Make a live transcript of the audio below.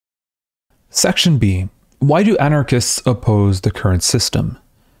Section B. Why do anarchists oppose the current system?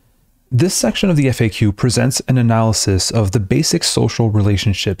 This section of the FAQ presents an analysis of the basic social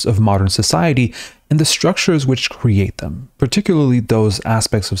relationships of modern society and the structures which create them, particularly those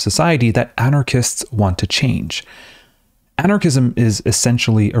aspects of society that anarchists want to change. Anarchism is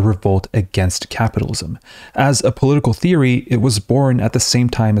essentially a revolt against capitalism. As a political theory, it was born at the same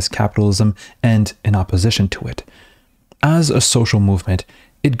time as capitalism and in opposition to it. As a social movement,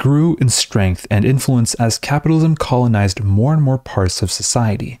 it grew in strength and influence as capitalism colonized more and more parts of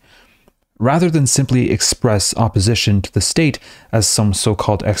society. Rather than simply express opposition to the state, as some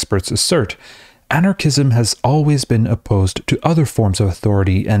so-called experts assert, anarchism has always been opposed to other forms of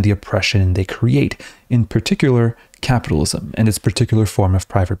authority and the oppression they create, in particular capitalism and its particular form of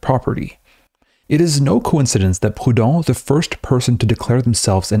private property. It is no coincidence that Proudhon, the first person to declare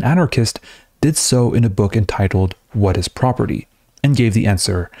themselves an anarchist, did so in a book entitled What is Property? And gave the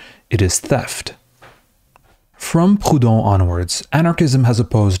answer, it is theft. From Proudhon onwards, anarchism has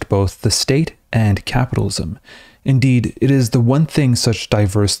opposed both the state and capitalism. Indeed, it is the one thing such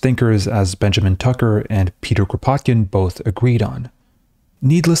diverse thinkers as Benjamin Tucker and Peter Kropotkin both agreed on.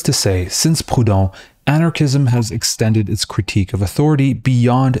 Needless to say, since Proudhon, anarchism has extended its critique of authority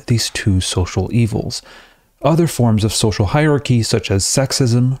beyond these two social evils. Other forms of social hierarchy, such as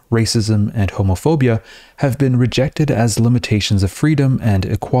sexism, racism, and homophobia, have been rejected as limitations of freedom and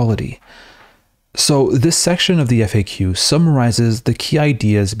equality. So this section of the FAQ summarizes the key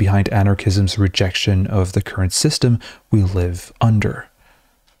ideas behind anarchism's rejection of the current system we live under.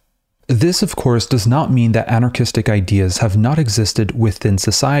 This, of course, does not mean that anarchistic ideas have not existed within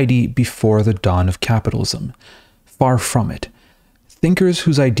society before the dawn of capitalism. Far from it. Thinkers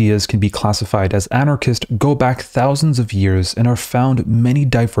whose ideas can be classified as anarchist go back thousands of years and are found in many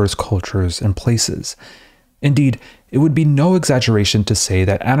diverse cultures and places. Indeed, it would be no exaggeration to say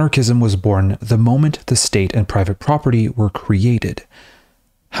that anarchism was born the moment the state and private property were created.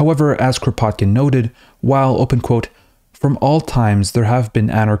 However, as Kropotkin noted, while, open quote, from all times there have been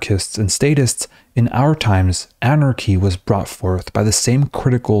anarchists and statists, in our times anarchy was brought forth by the same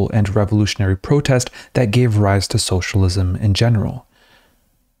critical and revolutionary protest that gave rise to socialism in general.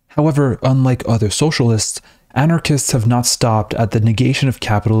 However, unlike other socialists, anarchists have not stopped at the negation of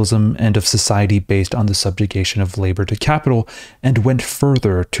capitalism and of society based on the subjugation of labor to capital, and went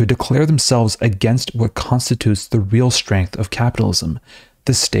further to declare themselves against what constitutes the real strength of capitalism,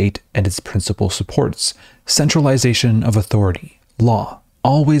 the state and its principal supports, centralization of authority, law,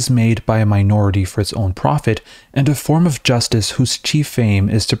 always made by a minority for its own profit, and a form of justice whose chief aim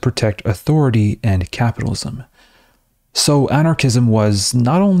is to protect authority and capitalism. So anarchism was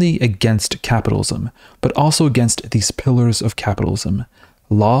not only against capitalism, but also against these pillars of capitalism: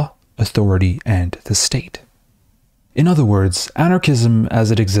 law, authority, and the state. In other words, anarchism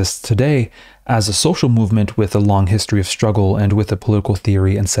as it exists today, as a social movement with a long history of struggle and with a political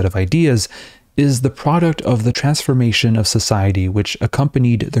theory and set of ideas, is the product of the transformation of society which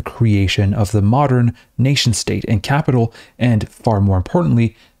accompanied the creation of the modern nation-state and capital, and, far more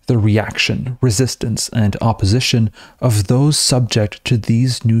importantly, the reaction, resistance, and opposition of those subject to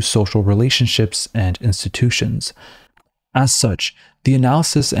these new social relationships and institutions. As such, the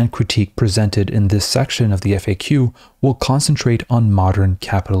analysis and critique presented in this section of the FAQ will concentrate on modern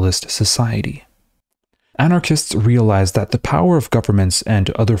capitalist society. Anarchists realize that the power of governments and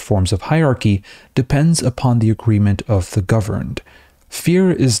other forms of hierarchy depends upon the agreement of the governed.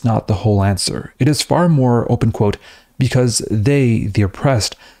 Fear is not the whole answer. It is far more, open quote, because they, the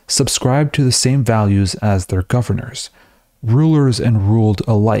oppressed, subscribe to the same values as their governors. Rulers and ruled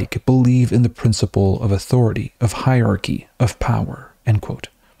alike believe in the principle of authority, of hierarchy, of power, end quote.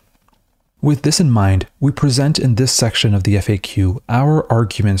 With this in mind, we present in this section of the FAQ our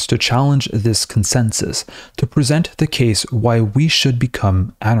arguments to challenge this consensus, to present the case why we should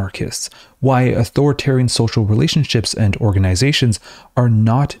become anarchists, why authoritarian social relationships and organizations are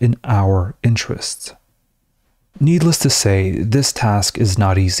not in our interests. Needless to say, this task is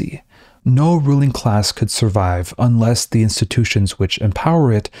not easy. No ruling class could survive unless the institutions which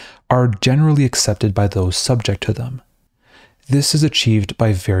empower it are generally accepted by those subject to them. This is achieved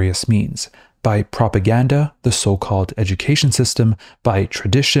by various means: by propaganda, the so-called education system, by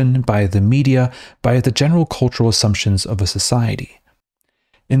tradition, by the media, by the general cultural assumptions of a society.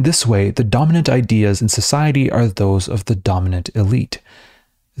 In this way, the dominant ideas in society are those of the dominant elite.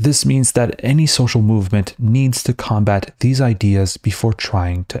 This means that any social movement needs to combat these ideas before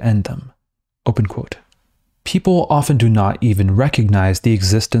trying to end them. Open quote. People often do not even recognize the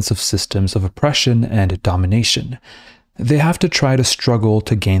existence of systems of oppression and domination. They have to try to struggle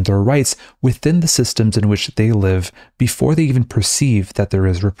to gain their rights within the systems in which they live before they even perceive that there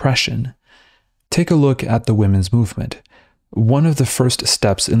is repression. Take a look at the women's movement. One of the first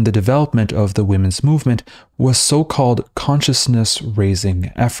steps in the development of the women's movement was so-called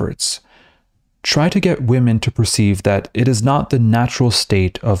consciousness-raising efforts. Try to get women to perceive that it is not the natural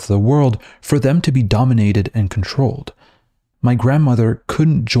state of the world for them to be dominated and controlled. My grandmother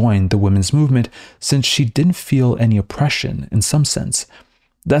couldn't join the women's movement since she didn't feel any oppression in some sense.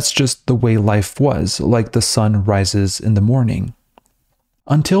 That's just the way life was, like the sun rises in the morning.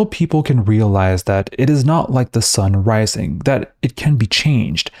 Until people can realize that it is not like the sun rising, that it can be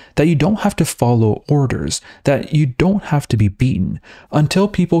changed, that you don't have to follow orders, that you don't have to be beaten, until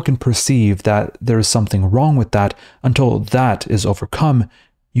people can perceive that there is something wrong with that, until that is overcome,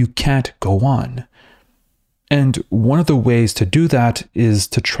 you can't go on. And one of the ways to do that is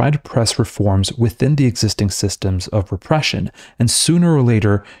to try to press reforms within the existing systems of repression, and sooner or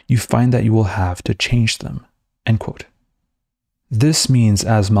later you find that you will have to change them." End quote. This means,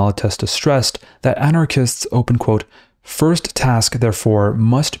 as Malatesta stressed, that anarchists, open quote, "first task, therefore,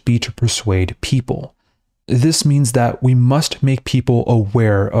 must be to persuade people." This means that we must make people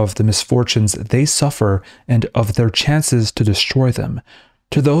aware of the misfortunes they suffer and of their chances to destroy them.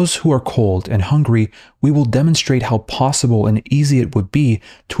 To those who are cold and hungry, we will demonstrate how possible and easy it would be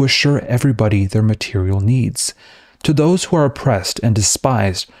to assure everybody their material needs. To those who are oppressed and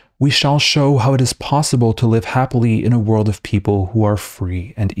despised, we shall show how it is possible to live happily in a world of people who are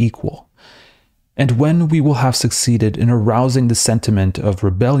free and equal. And when we will have succeeded in arousing the sentiment of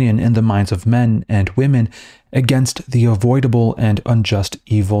rebellion in the minds of men and women against the avoidable and unjust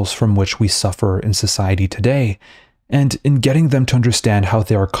evils from which we suffer in society today, and in getting them to understand how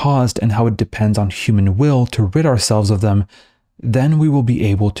they are caused and how it depends on human will to rid ourselves of them, then we will be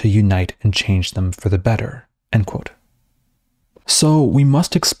able to unite and change them for the better." End quote. So we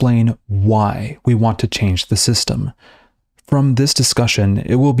must explain why we want to change the system. From this discussion,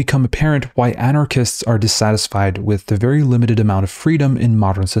 it will become apparent why anarchists are dissatisfied with the very limited amount of freedom in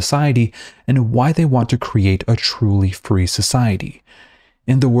modern society and why they want to create a truly free society.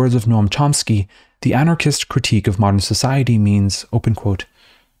 In the words of Noam Chomsky, the anarchist critique of modern society means, open quote,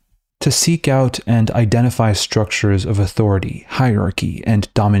 "to seek out and identify structures of authority, hierarchy, and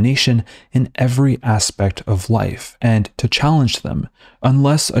domination in every aspect of life, and to challenge them.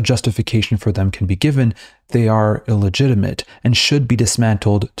 Unless a justification for them can be given, they are illegitimate and should be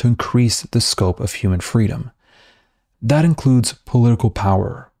dismantled to increase the scope of human freedom." That includes political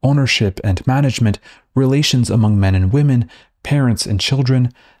power, ownership and management, relations among men and women, parents and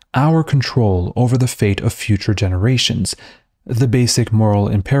children, our control over the fate of future generations, the basic moral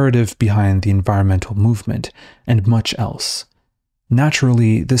imperative behind the environmental movement, and much else.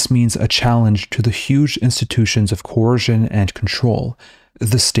 Naturally, this means a challenge to the huge institutions of coercion and control,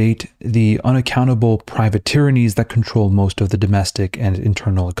 the state, the unaccountable private tyrannies that control most of the domestic and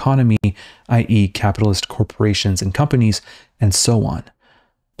internal economy, i.e. capitalist corporations and companies, and so on.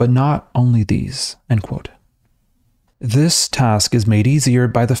 But not only these, end quote. This task is made easier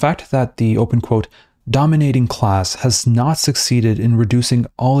by the fact that the, open quote, dominating class has not succeeded in reducing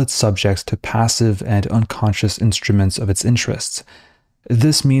all its subjects to passive and unconscious instruments of its interests.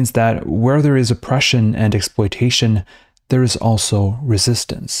 This means that where there is oppression and exploitation, there is also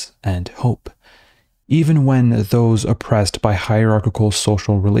resistance and hope. Even when those oppressed by hierarchical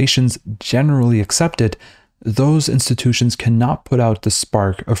social relations generally accept it, those institutions cannot put out the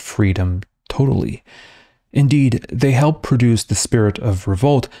spark of freedom totally. Indeed, they help produce the spirit of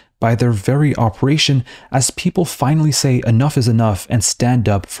revolt by their very operation as people finally say enough is enough and stand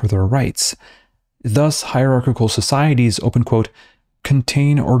up for their rights. Thus, hierarchical societies, open quote,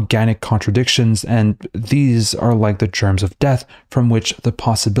 contain organic contradictions, and these are like the germs of death from which the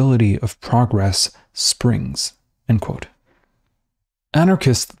possibility of progress springs, end quote.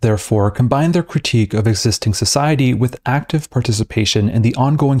 Anarchists, therefore, combine their critique of existing society with active participation in the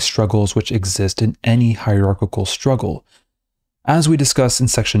ongoing struggles which exist in any hierarchical struggle. As we discuss in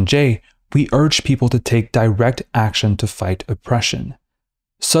Section J, we urge people to take direct action to fight oppression.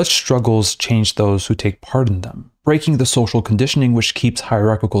 Such struggles change those who take part in them, breaking the social conditioning which keeps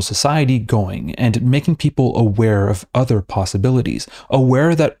hierarchical society going and making people aware of other possibilities,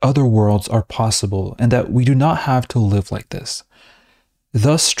 aware that other worlds are possible and that we do not have to live like this.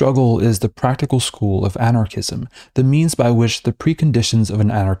 Thus, struggle is the practical school of anarchism, the means by which the preconditions of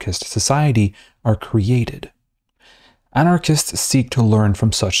an anarchist society are created. Anarchists seek to learn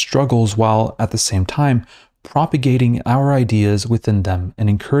from such struggles while, at the same time, propagating our ideas within them and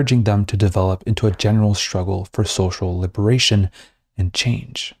encouraging them to develop into a general struggle for social liberation and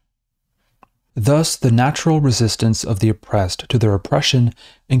change. Thus, the natural resistance of the oppressed to their oppression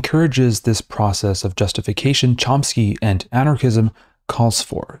encourages this process of justification Chomsky and anarchism calls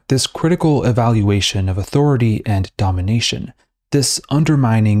for, this critical evaluation of authority and domination, this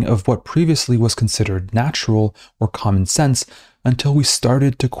undermining of what previously was considered natural or common sense until we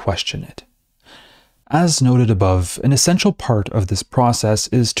started to question it. As noted above, an essential part of this process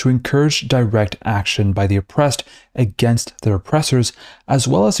is to encourage direct action by the oppressed against their oppressors, as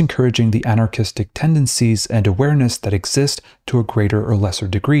well as encouraging the anarchistic tendencies and awareness that exist to a greater or lesser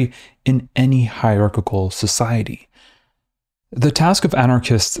degree in any hierarchical society. The task of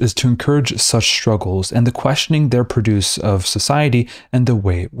anarchists is to encourage such struggles and the questioning they produce of society and the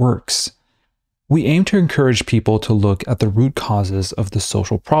way it works. We aim to encourage people to look at the root causes of the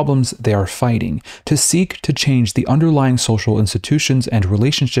social problems they are fighting, to seek to change the underlying social institutions and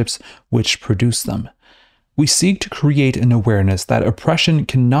relationships which produce them. We seek to create an awareness that oppression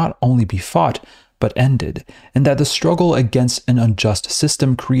can not only be fought, but ended, and that the struggle against an unjust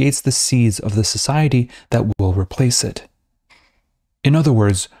system creates the seeds of the society that will replace it. In other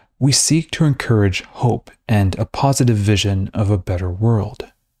words, we seek to encourage hope and a positive vision of a better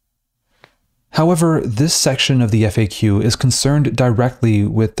world. However, this section of the FAQ is concerned directly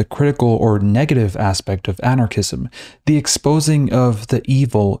with the critical or negative aspect of anarchism, the exposing of the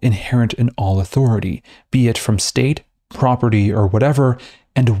evil inherent in all authority, be it from state, property, or whatever,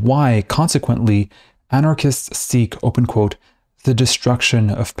 and why, consequently, anarchists seek, open quote, the destruction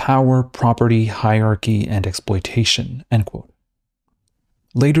of power, property, hierarchy, and exploitation, end quote.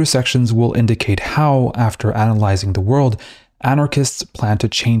 Later sections will indicate how, after analyzing the world, anarchists plan to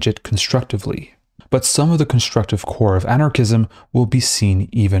change it constructively, but some of the constructive core of anarchism will be seen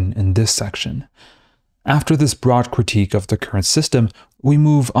even in this section. After this broad critique of the current system, we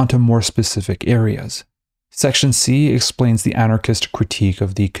move on to more specific areas. Section C explains the anarchist critique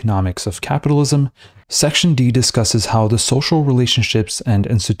of the economics of capitalism. Section D discusses how the social relationships and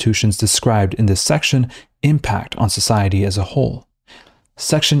institutions described in this section impact on society as a whole.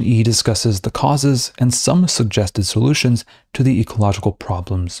 Section E discusses the causes and some suggested solutions to the ecological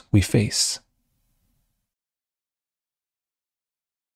problems we face.